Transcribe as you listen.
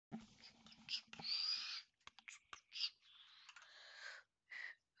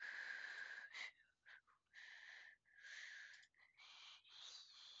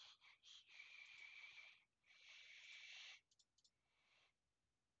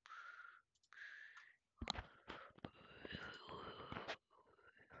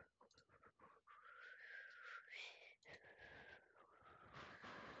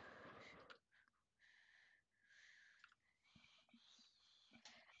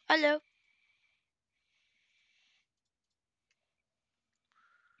Hello.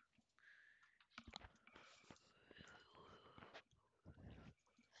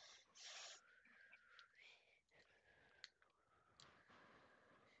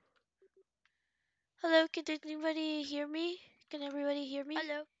 Hello, can anybody hear me? Can everybody hear me?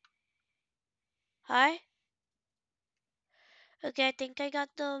 Hello. Hi? Okay, I think I got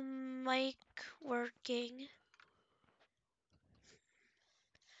the mic working.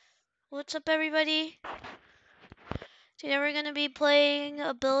 What's up, everybody? Today we're gonna be playing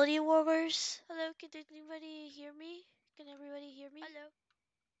Ability Wars. Hello, can anybody hear me? Can everybody hear me? Hello.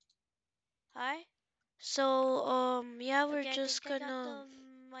 Hi? So, yeah, we're okay, just gonna. I got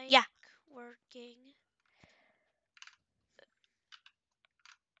the mic yeah. Working.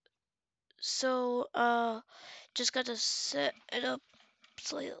 So, just gotta set it up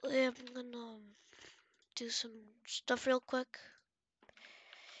slightly. I'm gonna do some stuff real quick.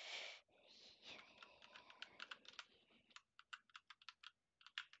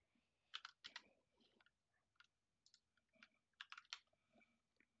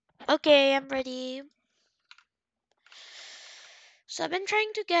 Okay, I'm ready. So I've been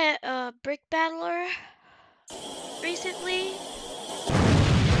trying to get a Brick Battler recently,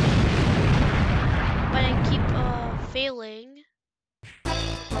 but I keep failing.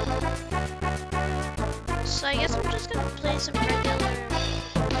 So I guess I'm just gonna play some regular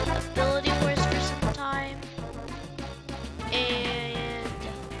Ability Wars for some time. And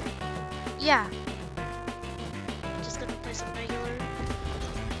yeah, just gonna play some regular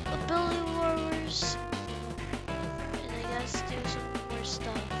Ability Wars. And I guess do some more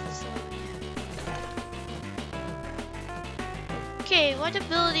stuff. So yeah. Okay, what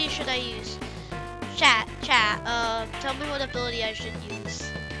ability should I use? Chat, tell me what ability I should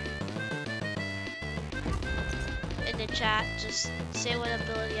use. In the chat, just say what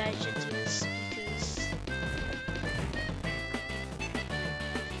ability I should use, because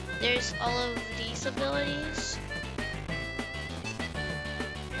there's all of these abilities,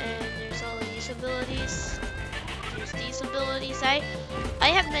 and there's all of these abilities. There's these abilities. I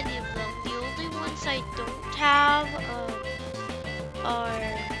have many of them. The only ones I don't have are,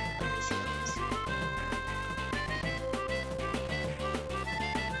 let me see.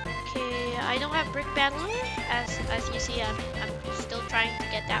 Okay, I don't have Brick Battler. As you see, I'm still trying to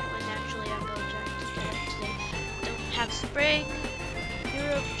get that one. Actually, I'm really trying to get it today. Don't have Spring,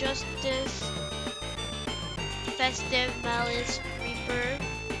 Hero of Justice, Festive, Malice, Reaper,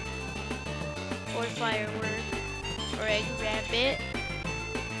 or Firework, or Egg Rabbit,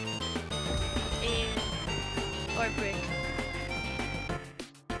 or Brick.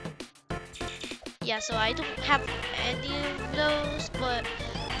 Yeah, so I don't have any of those, but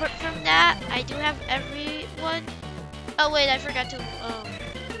from that, I do have everyone. Oh wait, I forgot to,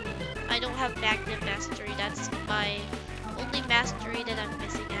 I don't have Magnet Mastery. That's my only mastery that I'm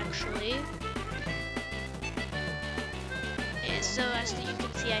missing, actually. And so as you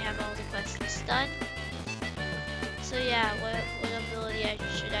can see, I have all the quests done. So yeah, what ability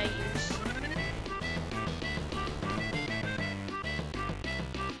should I use?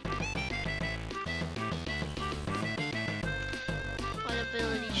 What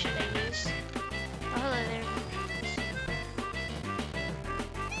ability should I use? Oh, hello there.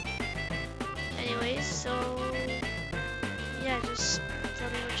 Anyways, so yeah, just tell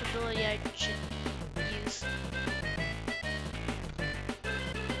me which ability I should use.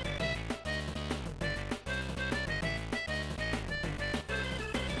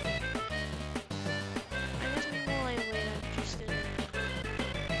 I guess while I wait, I'm just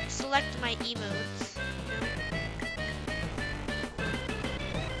gonna select my emotes.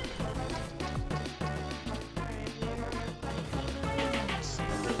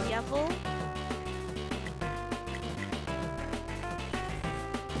 Level.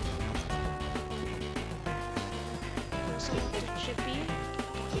 Also want the chippy.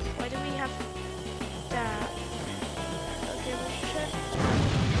 Why do we have that? Okay, let's check.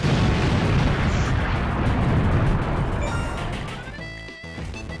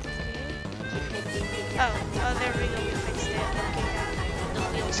 Okay. Oh, there we go. We fixed it. Okay, now no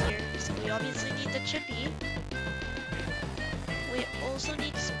wheels here. So we obviously need the chippy. We also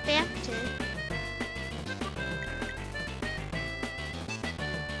need Spamton.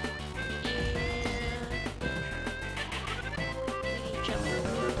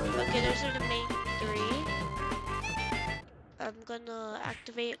 Okay, those are the main three. I'm gonna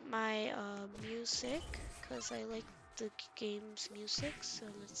activate my music because I like the game's music. So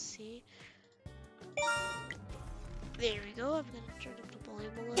let's see. There we go. I'm gonna turn up the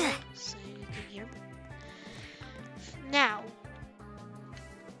volume a little so you can hear. Now,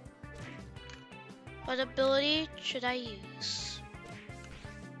 What ability should I use?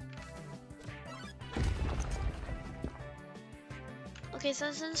 Okay,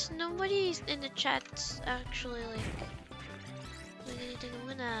 so since nobody in the chat's actually like doing anything, I'm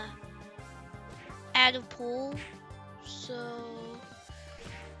gonna add a poll. So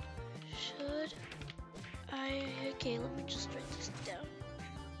should I? Okay, let me just write this down.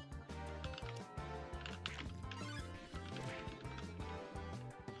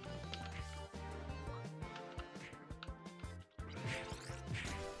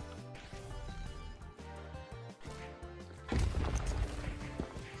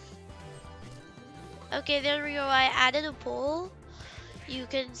 Okay, there we go. I added a poll. You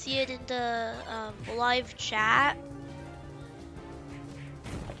can see it in the live chat.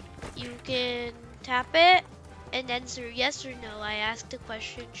 You can tap it and answer yes or no. I asked the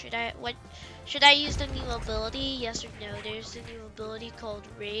question: should I use the new ability? Yes or no. There's a new ability called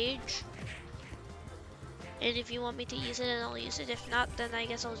Rage, and if you want me to use it, then I'll use it. If not, then I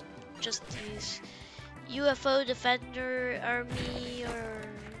guess I'll just use UFO Defender Army or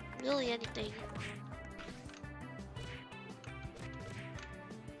really anything.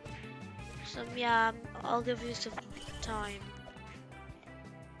 So yeah, I'll give you some time.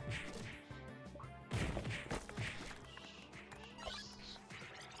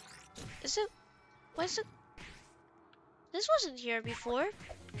 Is it? What's it? This wasn't here before.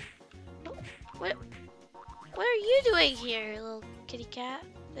 What are you doing here, little kitty cat?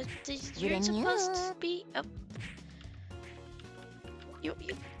 You're supposed to be up. You.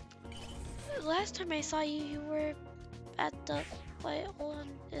 Last time I saw you, you were at the. Wait, hold on.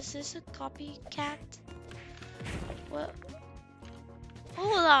 Is this a copycat? What?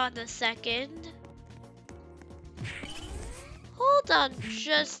 Hold on a second. Hold on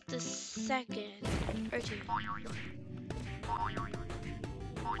just a second. Or two.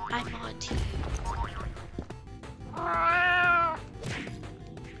 I'm on to you.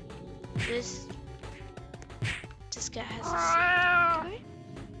 This guy has a secret.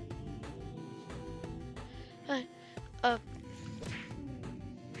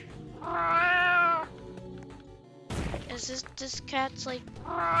 Is this cat's like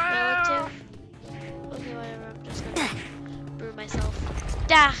relative? Okay, whatever. I'm just gonna brew myself.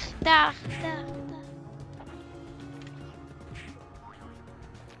 Dah.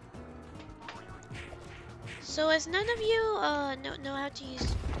 So as none of you know how to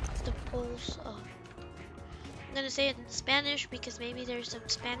use the polls, I'm gonna say it in Spanish because maybe there's some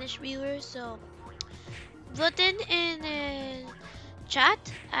Spanish viewers. So voten en el chat.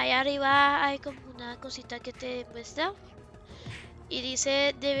 Ahí arriba hay como una cosita que te muestra y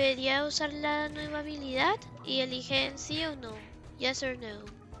dice debería usar la nueva habilidad y eligen sí o no, yes or no.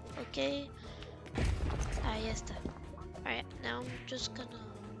 Okay, ahí está. Alright, now I'm just gonna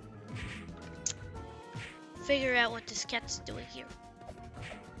figure out what this cat's doing here.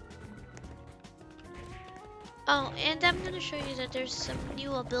 Oh, and I'm gonna show you that there's some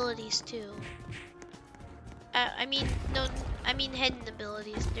new abilities too. I mean hidden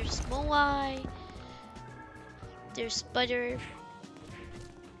abilities. There's Moai, there's Butter,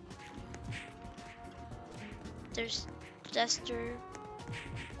 there's Duster.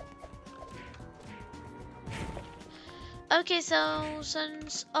 Okay, so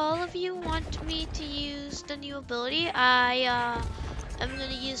since all of you want me to use the new ability, I'm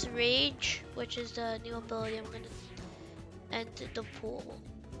gonna use Rage, which is the new ability. I'm gonna enter the pool.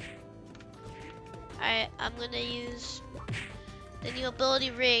 I'm gonna use the new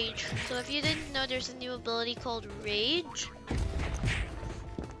ability Rage. So if you didn't know, there's a new ability called Rage,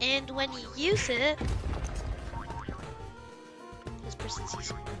 and when you use it, this person's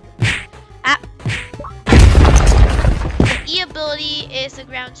using the E ability is the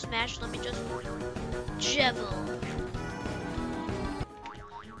ground smash. Let me just javel.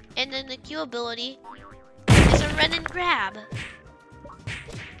 And then the Q ability is a run and grab.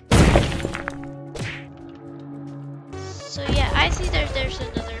 So yeah, I see there's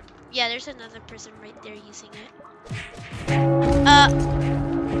another person right there using it.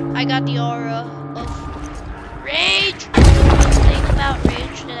 I got the aura of Rage. One thing about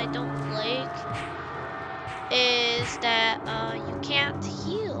Rage that I don't like is that you can't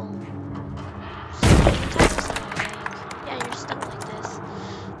heal. Sometimes yeah, you're stuck like this.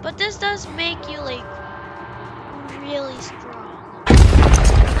 But this does make you like really strong.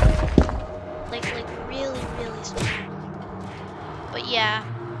 Like really strong. But yeah,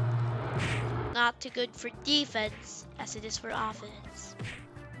 not too good for defense as it is for offense.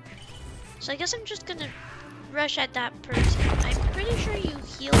 So I guess I'm just gonna rush at that person. I'm pretty sure you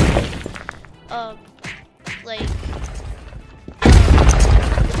heal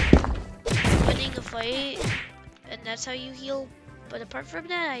winning a fight. fight, and that's how you heal. But apart from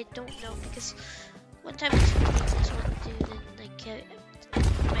that, I don't know, because one time I was fighting this one dude and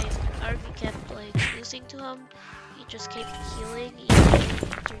my army kept like losing to him. He just kept healing, even though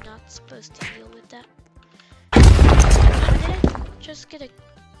you're not supposed to heal with that. How did I just get a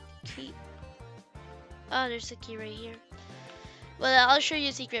key? Oh, there's a key right here. Well, I'll show you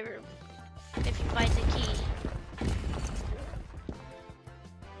a secret room if you find the key.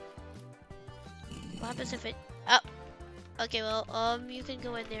 What happens if it... Oh! Okay, well, you can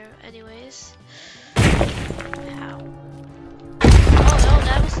go in there anyways. Ow. Oh, no,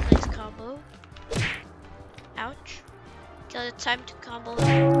 that was a nice combo. Ouch. Okay, it's time to combo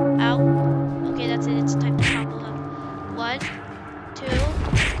him. Ow. Okay, that's it. It's time to combo him. 1, 2,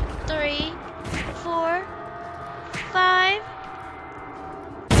 3, 4, 5,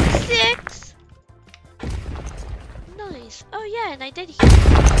 6. Nice. Oh yeah, and I did heal.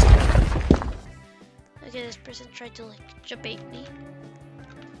 Okay, this person tried to like bait me.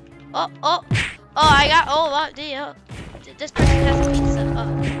 Oh, I got. Oh, wow, this person has a pizza. Oh.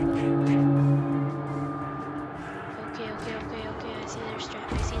 Okay. I see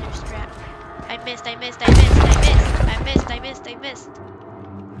their strap. I missed.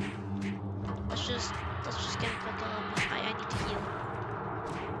 Let's just get a couple of them. I need to heal.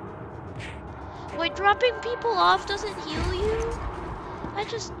 Wait, dropping people off doesn't heal you? I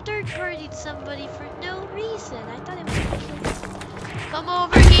just third-partied somebody for no reason. I thought it was gonna kill me. Come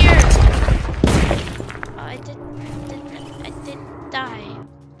over here! Oh, I didn't die.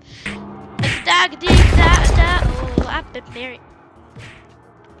 Oh, I've been married.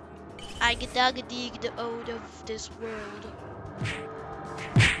 I dig out of this world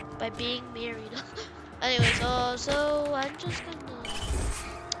by being married. Anyways, so I'm just gonna...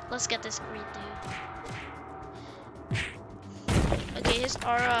 Let's get this green dude. Okay, his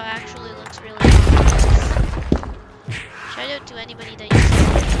aura actually looks really nice. Shout out to anybody that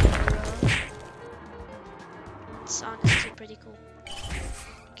uses aura. It's honestly pretty cool.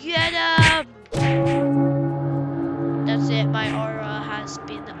 Get him! That's it, my aura has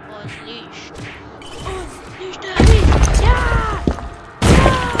been unleashed. Unleash the beast! Yeah!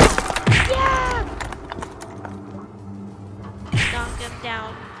 Knock him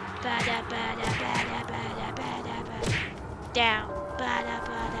down. Bada. Down. Bada.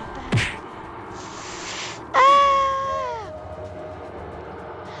 Ah!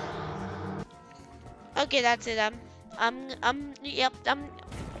 Okay, that's it.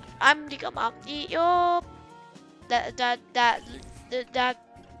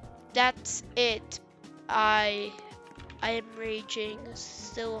 That's it. I am raging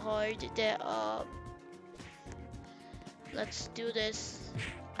so hard that let's do this.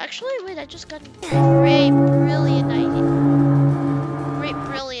 Actually, wait, I just got a great brilliant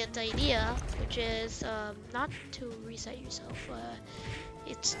idea, which is not to reset yourself.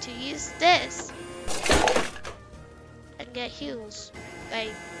 It's to use this and get heals.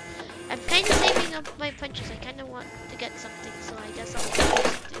 I'm kind of saving up my punches. I kind of want to get something, so I guess I'll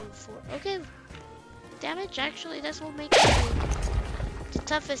just do 4. Okay, damage. Actually, this will make me the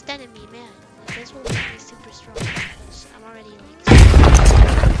toughest enemy, man. This will make me super strong because I'm already like.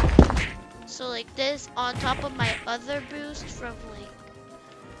 So like this on top of my other boost from like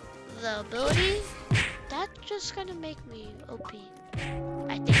the ability, that just gonna make me OP.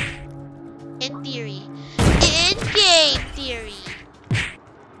 I think. In theory. In game theory.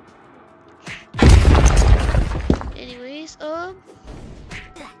 Anyways, yeah!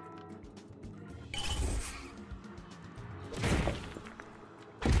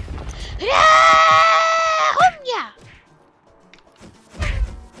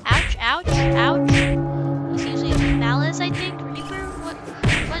 Ouch. He's using Malice, I think. Reaper?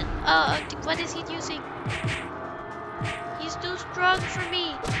 What is he using? He's too strong for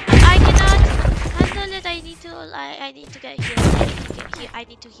me. I cannot handle it. I need to get healed. I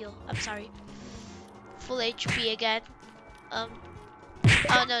need to heal. I'm sorry. Full HP again. Oh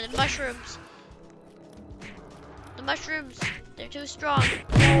no, the mushrooms. They're too strong.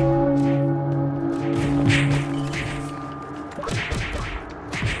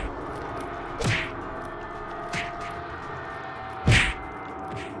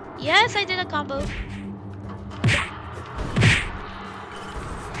 Yes, I did a combo.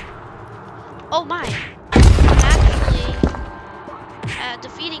 Oh my. I'm actually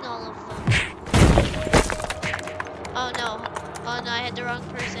defeating all of them. Oh no, I had the wrong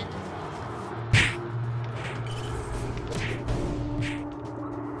person.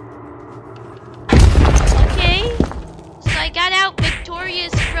 Okay, so I got out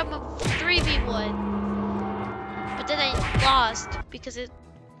victorious from a 3v1. But then I lost because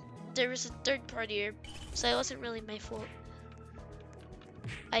there was a third party here, so it wasn't really my fault.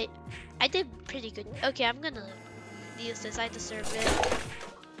 I did pretty good. Okay, I'm gonna use this. I deserve it.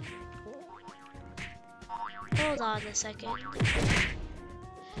 Hold on a second.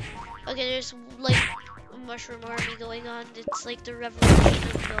 Okay, there's like a mushroom army going on. It's like the revolution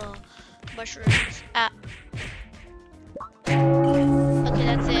of the mushrooms. Ah. Okay,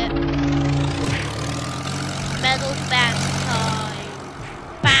 that's it. Metal bat time.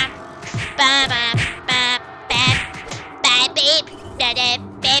 Bam, bam, bam, bam, bam, bam, beep, da da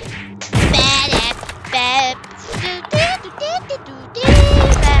beep, ba da bam, do do do do do do do,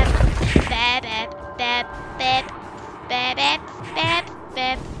 bam, bam, bam, bam, bam, bam, bam, bam,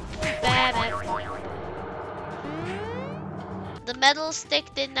 bam, bam. The metal stick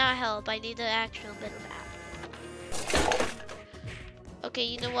did not help. I need an actual bit of that. Okay,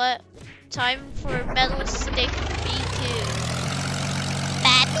 you know what? Time for metal stick B2.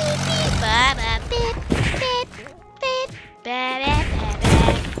 Ba beep beep ba ba beep beep beep ba ba ba ba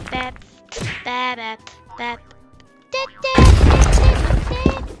ba ba da da da da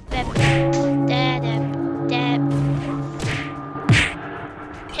da.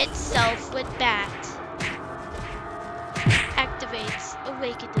 Hit self with bat. Activates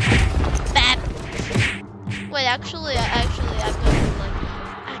awakening. Bap. Wait, actually, I'm going to like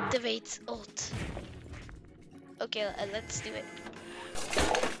activates ult. Okay, let's do it.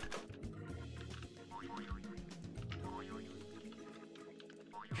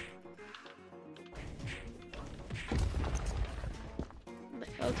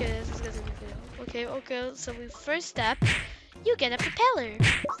 Okay, this is gonna be good. Okay, so we first step, you get a propeller.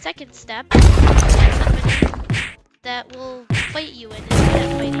 Second step, you get somebody that will fight you and instead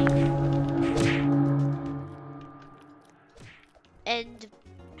of fighting. And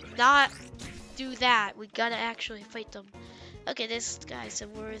not do that, we gotta actually fight them. Okay, this guy's a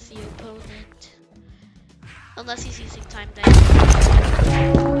worthy opponent. Unless he's using time dynamics.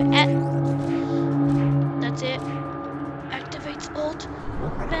 That's it. Activates ult.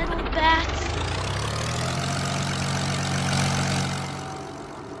 Metal bat.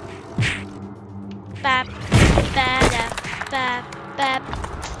 Bap. Bada. Bap. Bap.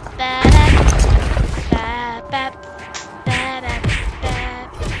 Bada. Bap. Bap. Bada. Bap.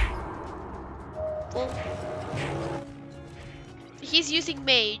 Well, he's using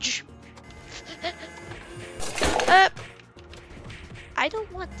mage. I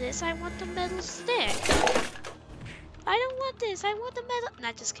don't want this. I want the metal stick. I don't want this. I want the metal.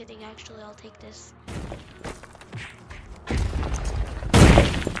 Not just kidding. Actually, I'll take this.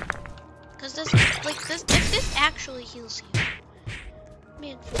 Cause this, like this, if this actually heals you,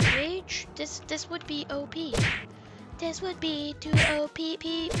 man, for rage, this would be OP. This would be too OP.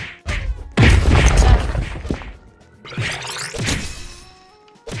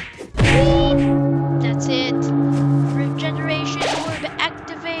 That's it. Regeneration orb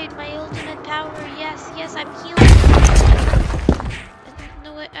activate. My ultimate power. Yes, I'm healing.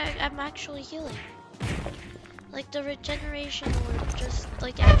 No, I'm actually healing. Like the regeneration orb just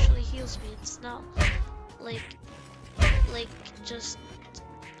like actually heals me. It's not like just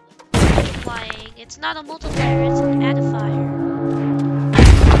multiplying. It's not a multiplier. It's an addifier.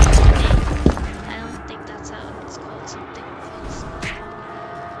 I don't think that's how it's called. Something else.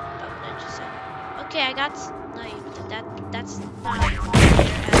 Okay, I got sniped. That's not fair at all.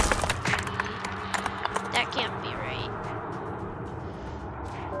 That can't be right.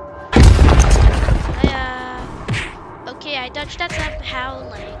 Okay, I dodged that somehow.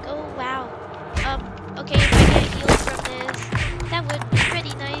 Like, oh wow. Okay, if I get healed from this, that would be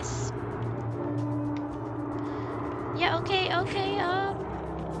pretty nice. Yeah, okay.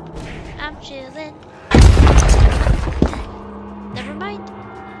 I'm chilling. Never mind.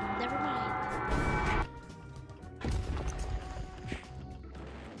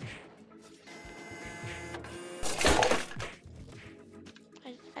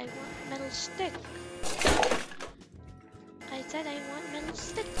 I want metal stick. I said I want metal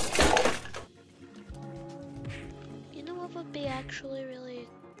stick. You know what would be actually really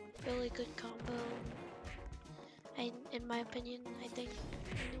good combo? In my opinion, I think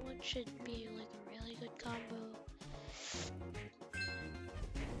you know what should be like a really good combo.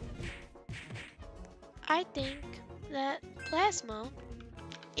 I think that Plasma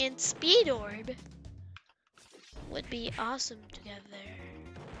and Speed Orb would be awesome together.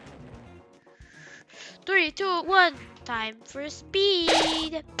 3, 2, 1, time for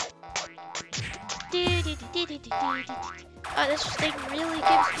speed. Oh, this thing really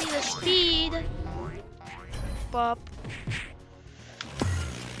gives me the speed. Bop.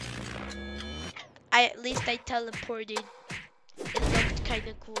 At least I teleported. It looked kind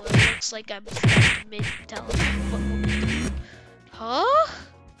of cool. It looks like I'm stuck mid-teleport. Huh?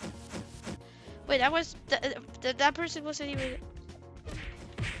 Wait, that was that person wasn't even.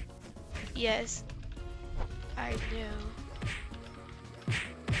 Yes, I know.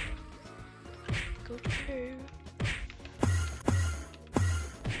 Go through.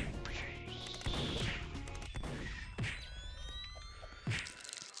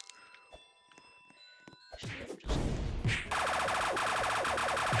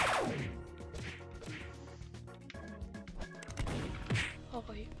 Oh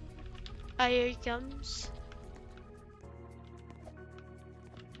wait. Ah, here he comes.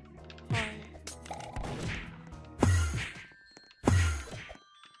 Hi.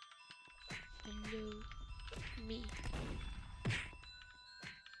 Hello, me.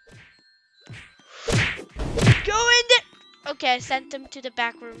 Go in there! Okay, I sent him to the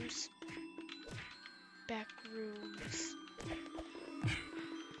back rooms. Back rooms.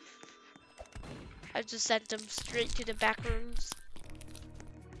 I just sent him straight to the back rooms.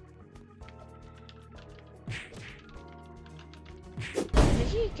 Did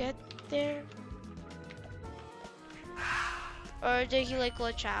he get there? Or did he like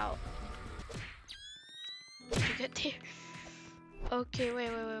glitch out? Did you get there? Okay,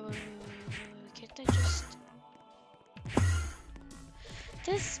 wait. Can't I just...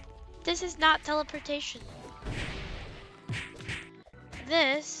 This is not teleportation.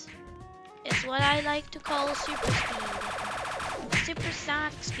 This is what I like to call super speed.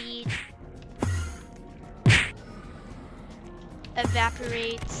 Supersonic speed.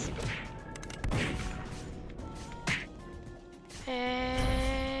 Evaporates.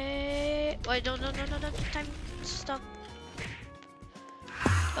 Wait, no, time stop.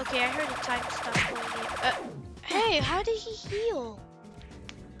 Okay, I heard a time stop going in. Hey, how did he heal?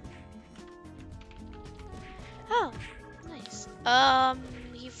 Oh, nice.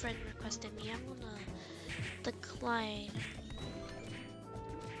 He friend requested me. I'm gonna decline.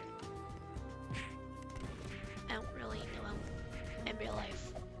 I don't really know him in real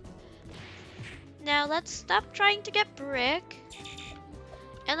life. Now let's stop trying to get Brick.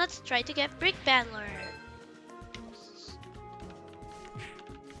 And let's try to get Brick Battler.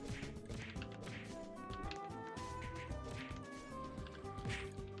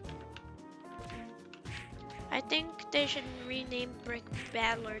 I think they should rename Brick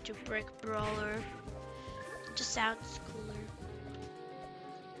Battler to Brick Brawler. It just sounds cooler.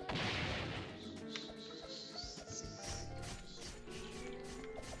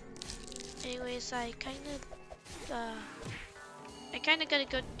 Anyways, I kinda gotta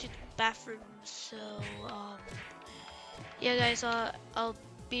go to the bathroom, so yeah guys, I'll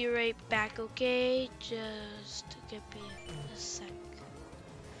be right back, okay? Just give me a sec.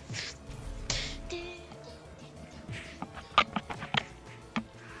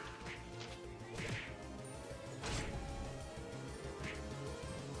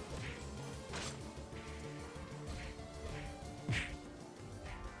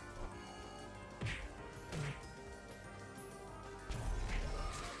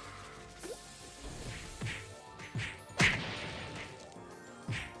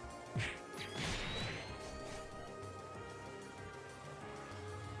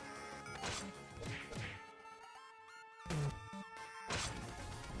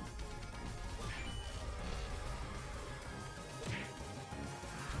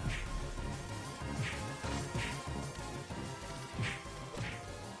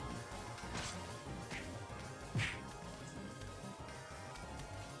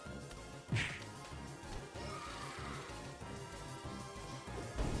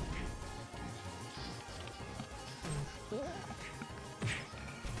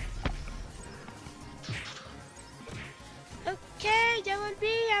 Okay, that would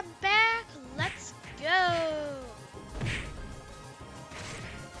be, I'm back. Let's go.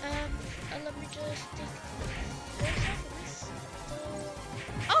 Let me just take 4 seconds.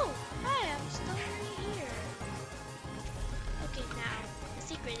 Oh, hi, I'm still right here. Okay, now, the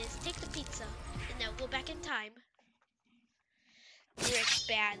secret is take the pizza, and now go back in time. Brick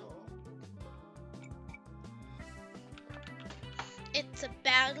battle. It's a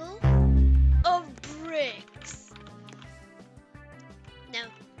battle of bricks. Now,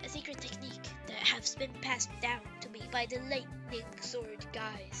 a secret technique that has been passed down to me by the lightning sword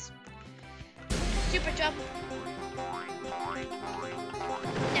guys. Super jump.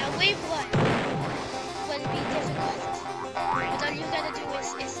 Now wave 1 will be difficult, but all you gotta do is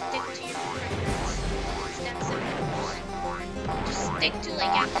stick to your friends. It's that simple. Just stick to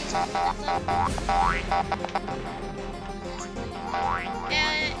like at least one of them.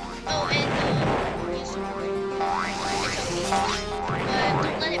 Use super. It's okay. But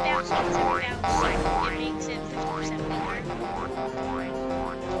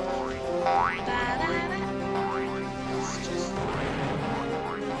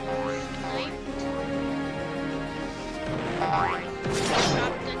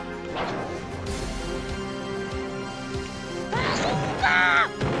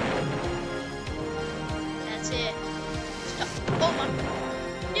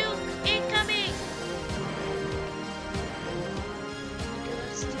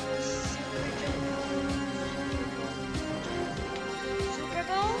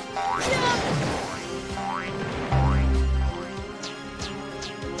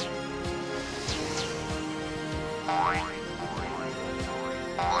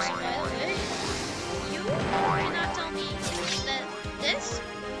Also, by the way, you cannot tell me that this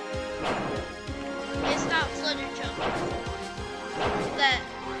is not Flutter Jump. That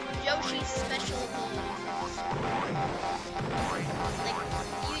Yoshi's special ability. Like,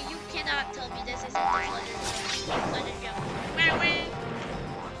 you cannot tell me this isn't the Flutter Jump.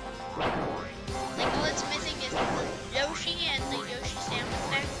 Like, all it's missing is the Yoshi and the Yoshi sound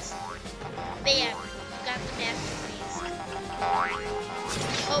effects. Bam! You got the masterpiece.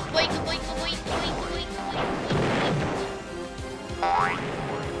 Oh, boink, boink, boink, boink, boink, boink, boink.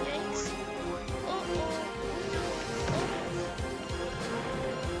 Yikes. Oh,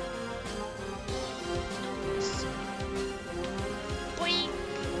 boink.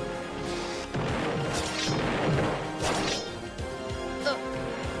 Oh.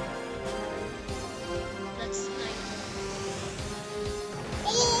 That's nice.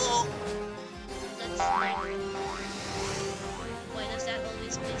 Oh! That's nice. Why does that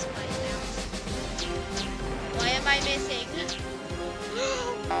always miss my bounce? Why am I missing?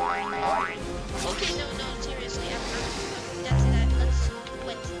 Okay, no, seriously, that's it. Let's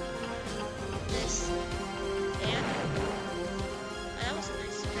quit this. And that was a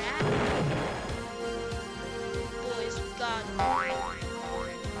nice grab. Boys, we got him.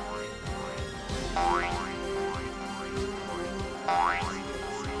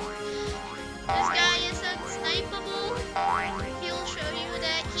 This guy is unsnipeable. He'll show you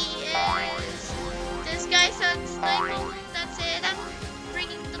that he is. This guy's unsnipeable. That's it. I'm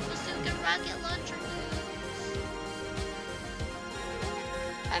bringing the bazooka rocket launcher moves.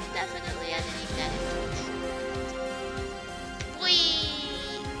 I'm definitely editing that into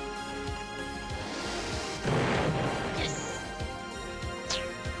Whee! Yes.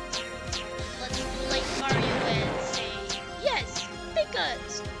 Let's do like Mario and say yes,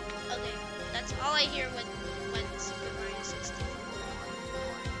 because. Okay, that's all I hear when Super Mario 64.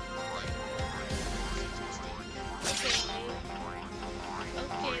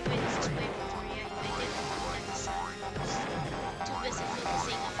 Okay, wait, this is wave 3. I didn't know that the sound was too busy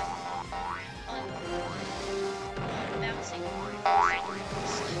focusing on bouncing.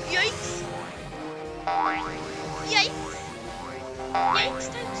 Yikes! Yikes! Yikes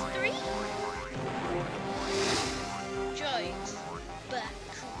times 3? Giants back.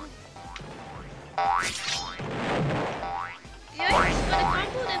 Yikes, but a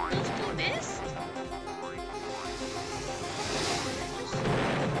combo that those two missed?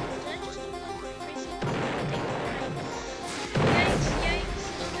 Did I just do like a crazy thing? Yikes, yikes,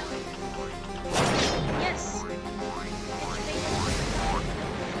 oh no. Yes.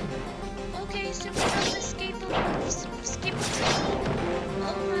 Okay, super jump escapable. Skip.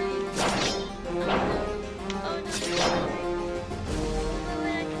 Oh my. Oh no. Oh no, sorry. Oh,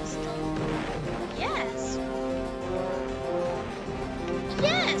 and I can still. Yes.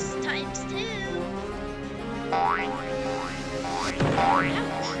 Yes, times 2. Ouch.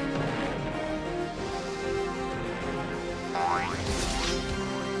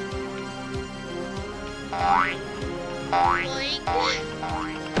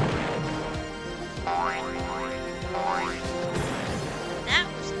 That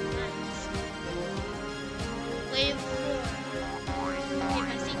was nice. Wave 4. Okay,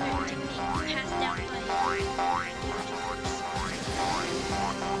 my secret technique passed down by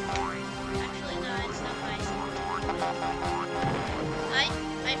Actually, no, it's not my secret technique.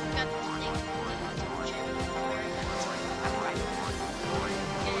 I forgot the name of the channel before I got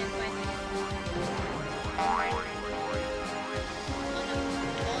get it by the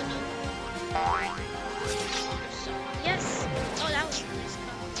Yes! Oh, that was a nice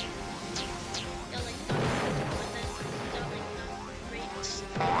combo. Got like but then got like great.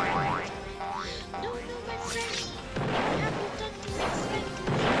 No, my friend! Have you done the right thing?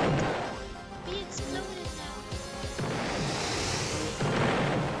 Be exploded now.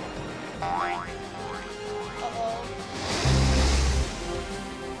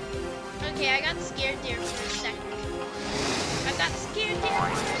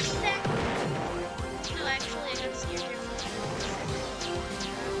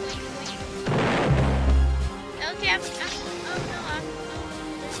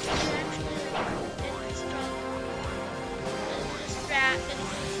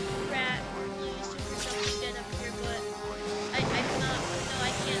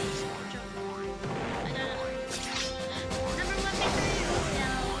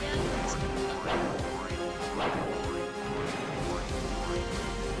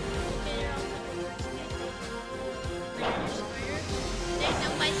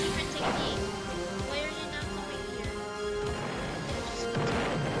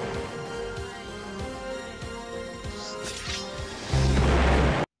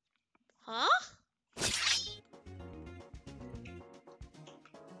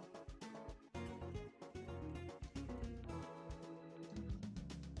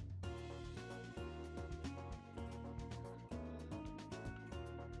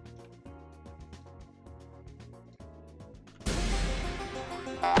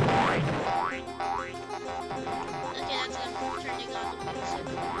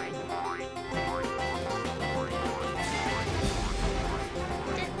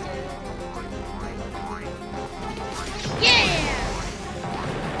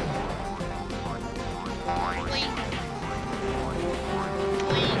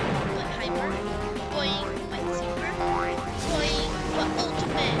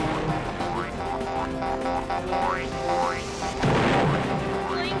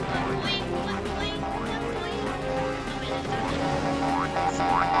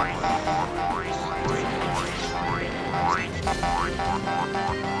 Get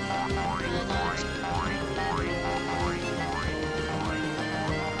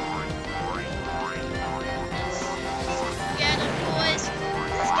them, boys.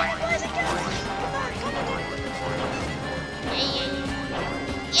 Let's get them, boys. Come on, come on. Yeah, yeah, yeah.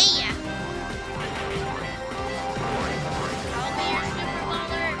 Yeah, yeah. I'll be your super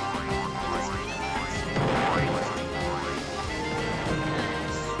baller.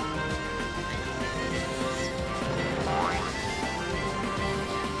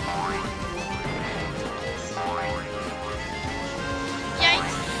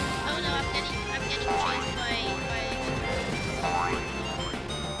 Yikes! Oh no, I'm getting chased by people.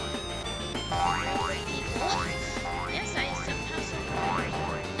 Yes, I somehow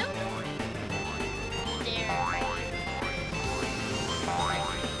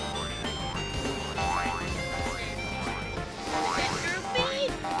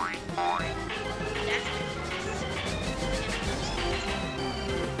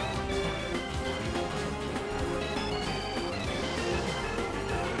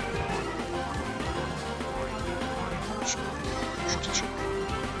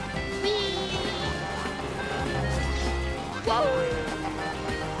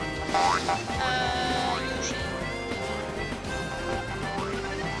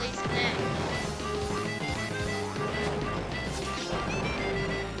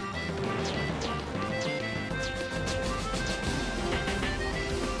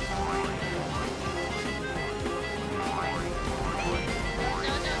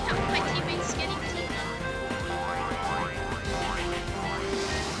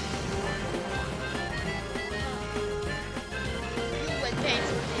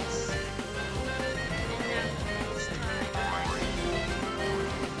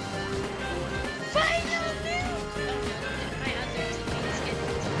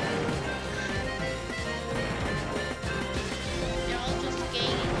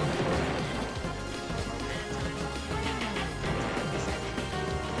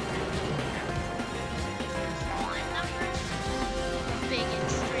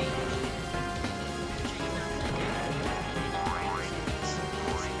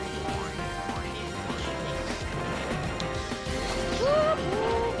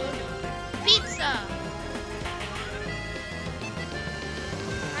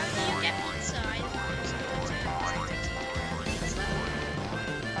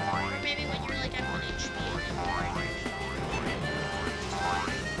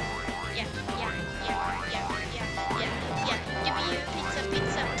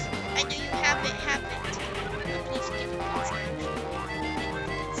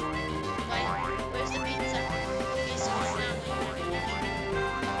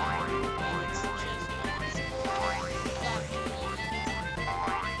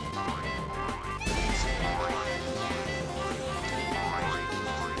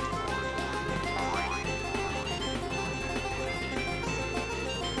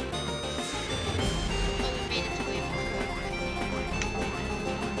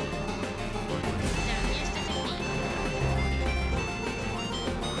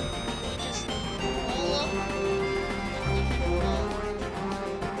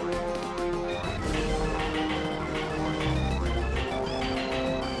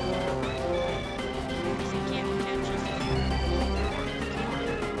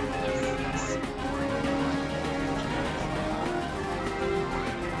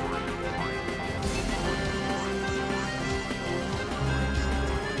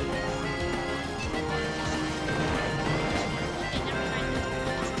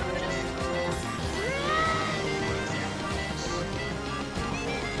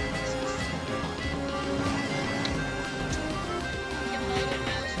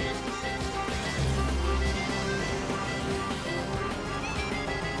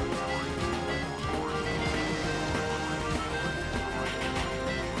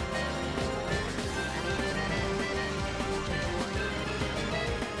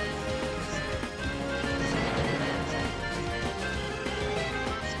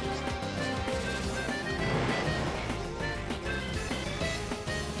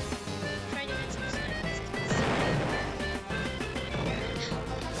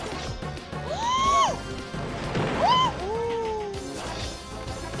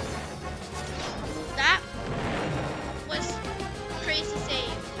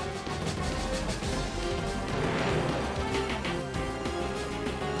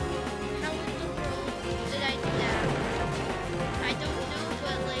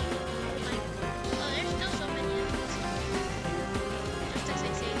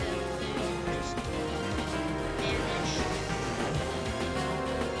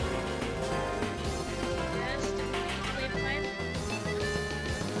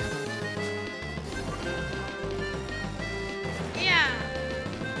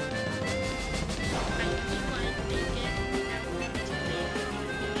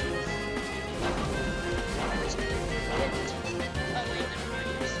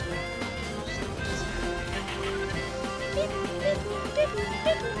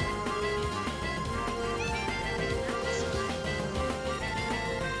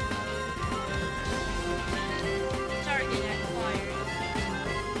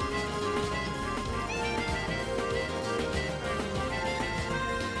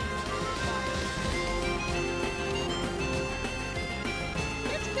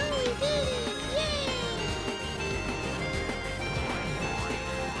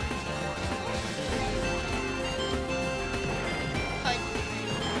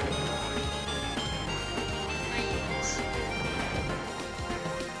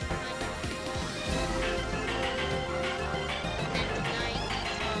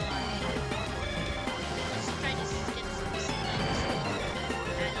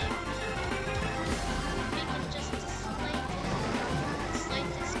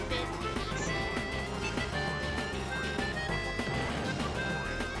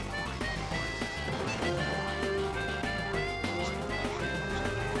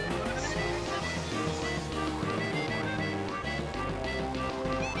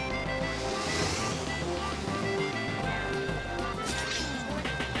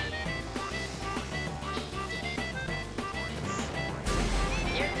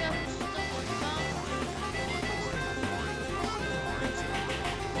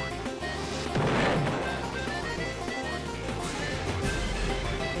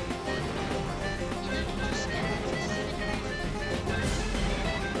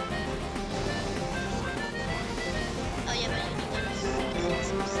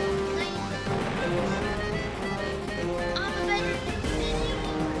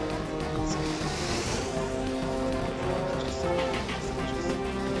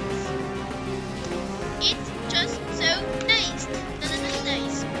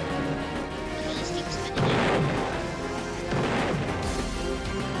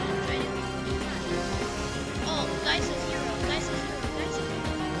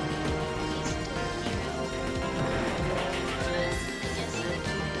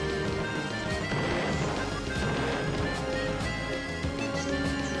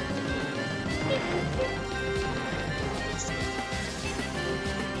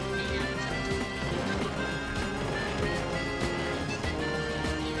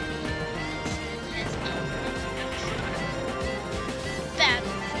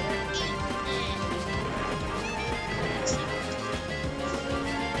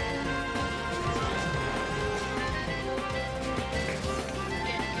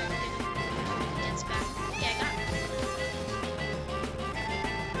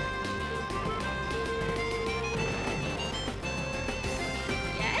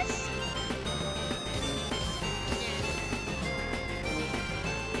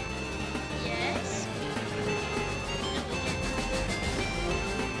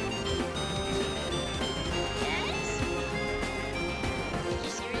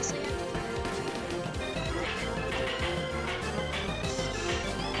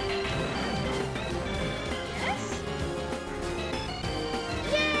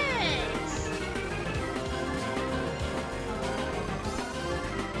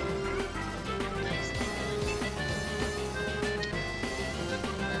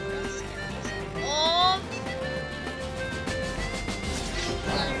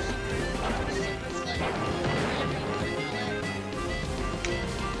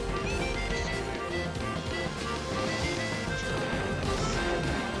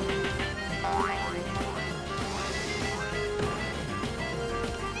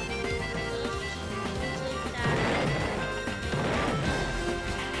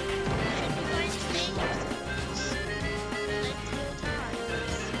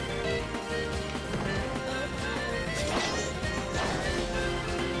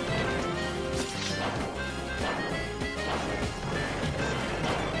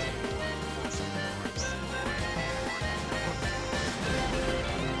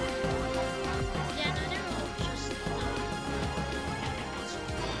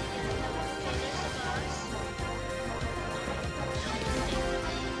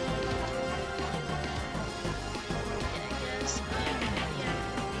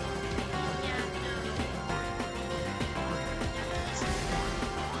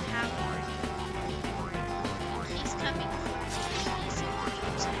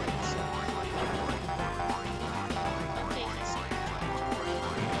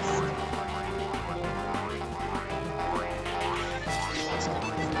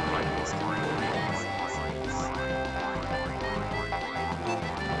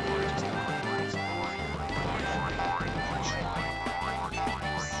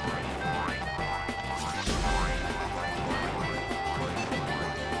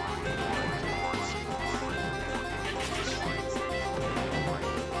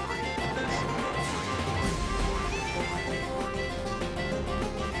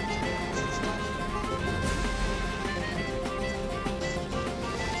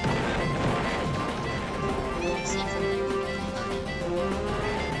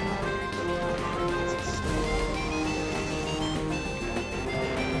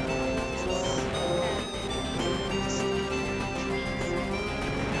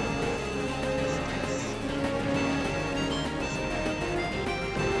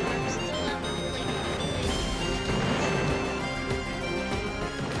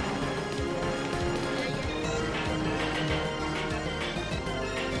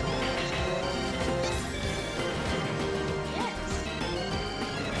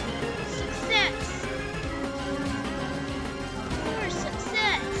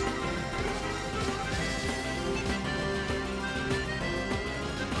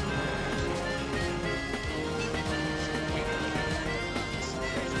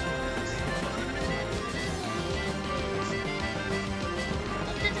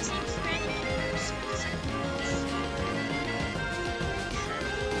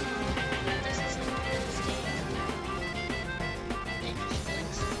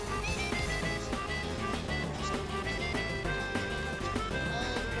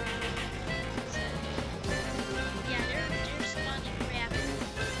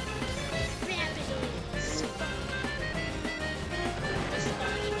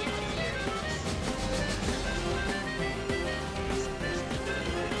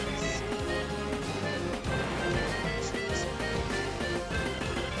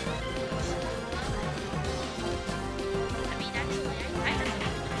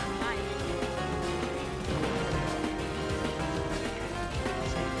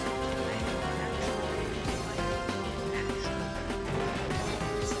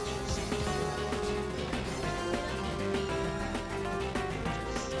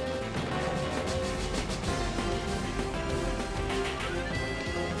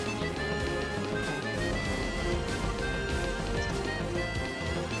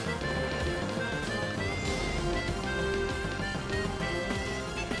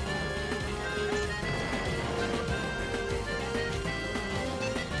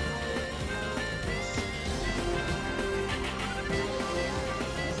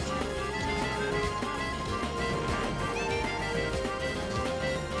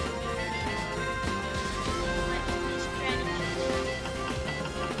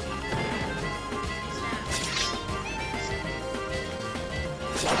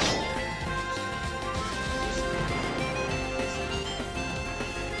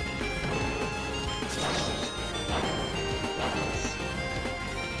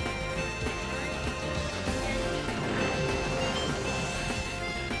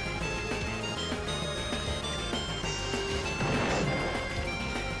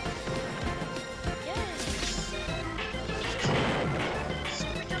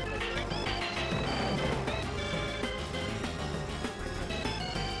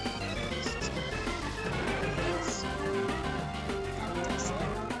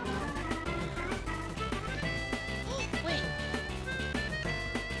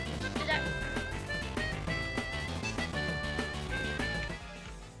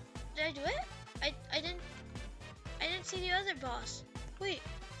See the other boss. Wait,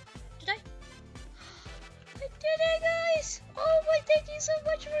 did I? I did it, guys! Oh my, thank you so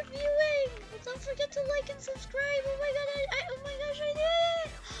much for viewing! Don't forget to like and subscribe. Oh my god, oh my gosh, I did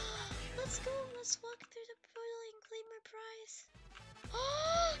it! Let's go, let's walk through the portal and claim my prize.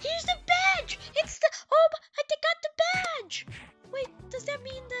 Oh, here's the badge! It's the, oh, I got the badge! Wait, does that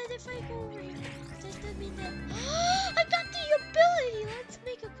mean that if I go over here, does that mean that, oh, I got the ability! Let's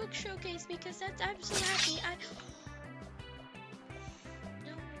make a quick showcase because that's, I'm so happy. I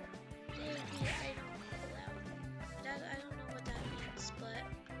don't know what that means, but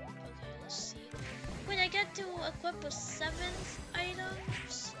okay, let's see. Wait, I get to equip a 7th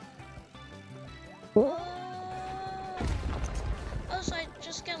items. Oh, so I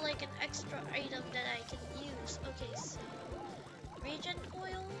just get like an extra item that I can use. Okay, so regen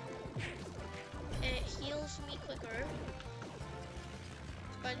coil. It heals me quicker.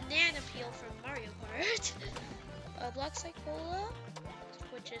 Banana peel from Mario Kart. Block Cola,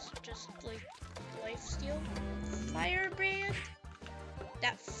 which is just like life steal. Firebrand,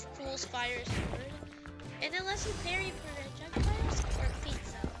 that fools fire sword, and it lets you parry projectiles or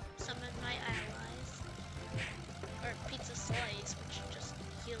pizza. Summon my allies, or pizza slice, which just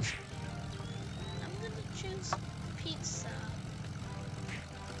heals me. I'm gonna choose pizza.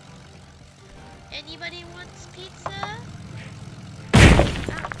 Anybody wants pizza?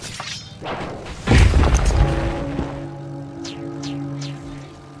 Ow.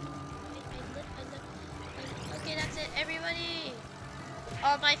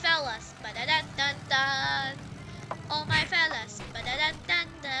 All my fellas, ba-da-dun-dun-dun. All my fellas,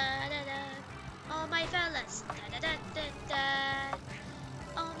 ba-da-dun-dun-dun-dun. All my fellas, da-da-dun-dun-dun.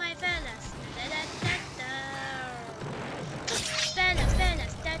 All my fellas, da-da-dun-dun-dun. Fellas,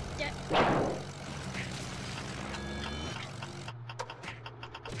 da-da.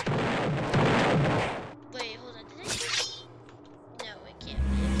 Wait, hold on, did I just... No, it can't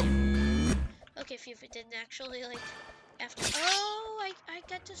be, Okay, phew, it didn't actually, like... After, oh, I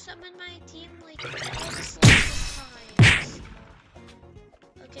get to summon my team like all the slices times.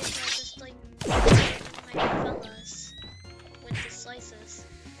 Okay, so I just like my fellas with the slices.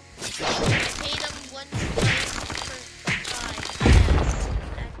 I paid them 1 slice per time.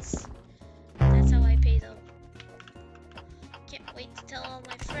 Yes, that's how I pay them. Can't wait to tell all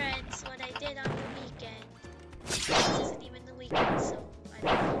my friends what I did on the weekend. This isn't even the weekend, so I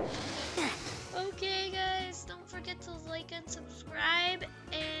don't know. Okay guys, don't forget to like and subscribe,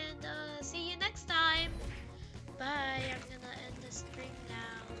 and see you next time. Bye, I'm gonna end the stream now.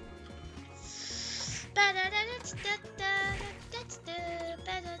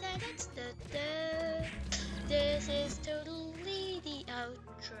 This is totally the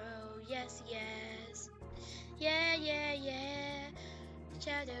outro, yes, yes. Yeah.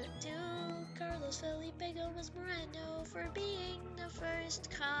 Shout out to Carlos Felipe Gomez Moreno for being the first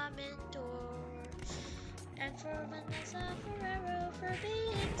commentor. And for Vanessa Ferrero for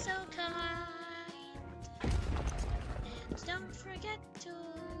being so kind. And don't forget to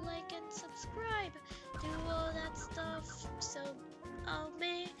like and subscribe. Do all that stuff so I'll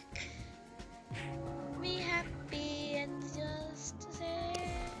make me happy and just say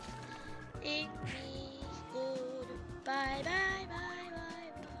me goodbye, bye.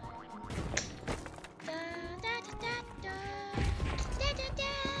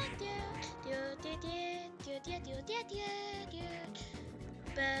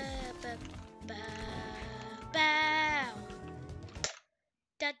 Bow.